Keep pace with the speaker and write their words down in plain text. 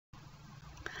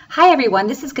Hi everyone,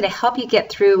 this is going to help you get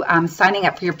through signing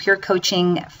up for your peer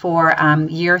coaching for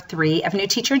year 3 of New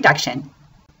Teacher Induction.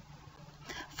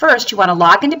 First, you want to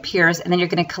log into Peers and then you're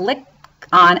going to click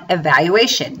on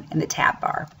Evaluation in the tab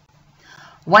bar.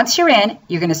 Once you're in,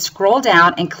 you're going to scroll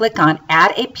down and click on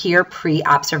Add a Peer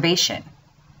Pre-Observation.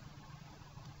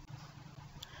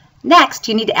 Next,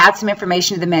 you need to add some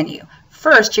information to the menu.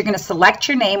 First, you're going to select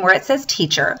your name where it says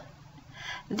Teacher.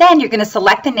 Then you're going to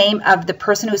select the name of the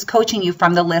person who's coaching you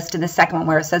from the list in the second one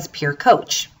where it says Peer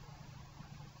Coach.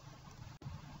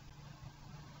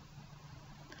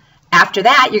 After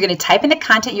that, you're going to type in the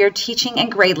content you're teaching and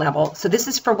grade level. So this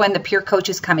is for when the peer coach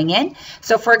is coming in.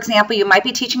 So for example, you might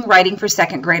be teaching writing for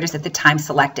second graders at the time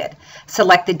selected.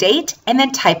 Select the date and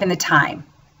then type in the time.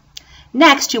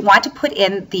 Next, you want to put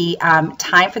in the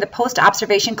time for the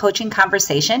post-observation coaching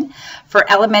conversation. For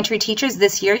elementary teachers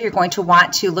this year, you're going to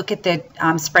want to look at the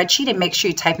spreadsheet and make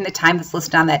sure you type in the time that's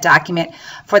listed on that document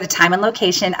for the time and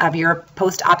location of your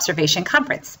post-observation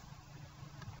conference.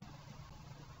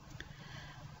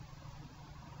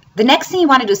 The next thing you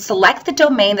want to do is select the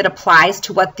domain that applies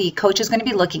to what the coach is going to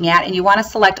be looking at, and you want to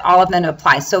select all of them to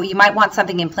apply. So you might want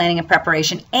something in planning and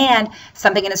preparation and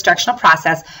something in instructional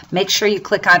process. Make sure you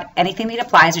click on anything that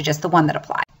applies or just the one that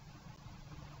applies.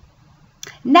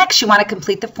 Next, you want to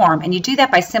complete the form, and you do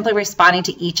that by simply responding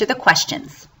to each of the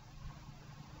questions.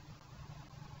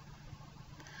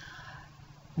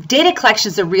 Data collection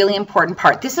is a really important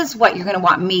part. This is what you're going to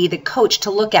want me, the coach,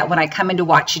 to look at when I come in to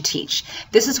watch you teach.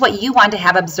 This is what you want to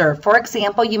have observed. For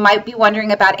example, you might be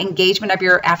wondering about engagement of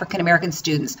your African American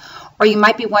students, or you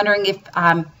might be wondering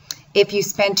if you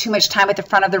spend too much time at the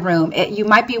front of the room. You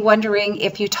might be wondering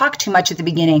if you talk too much at the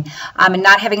beginning and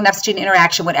not having enough student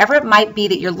interaction. Whatever it might be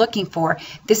that you're looking for,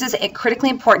 this is critically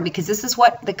important because this is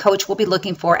what the coach will be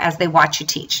looking for as they watch you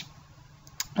teach.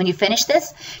 When you finish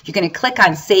this, you're going to click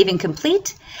on Save and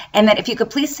Complete, and then if you could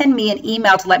please send me an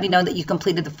email to let me know that you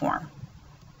completed the form.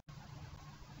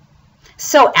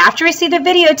 So after you see the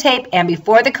videotape and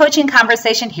before the coaching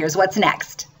conversation, here's what's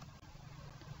next.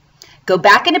 Go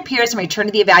back into Peers and return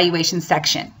to the evaluation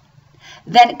section.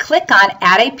 Then click on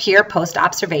Add a Peer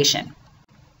Post-Observation.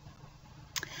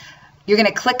 You're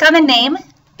going to click on the name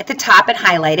at the top and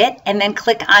highlight it, and then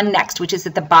click on Next, which is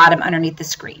at the bottom underneath the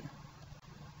screen.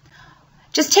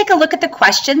 Just take a look at the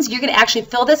questions. You're going to actually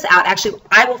fill this out. Actually,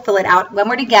 I will fill it out when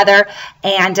we're together,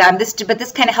 and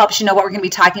this kind of helps you know what we're going to be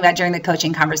talking about during the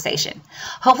coaching conversation.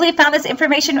 Hopefully you found this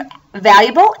information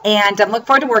valuable, and look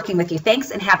forward to working with you.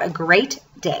 Thanks, and have a great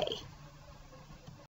day.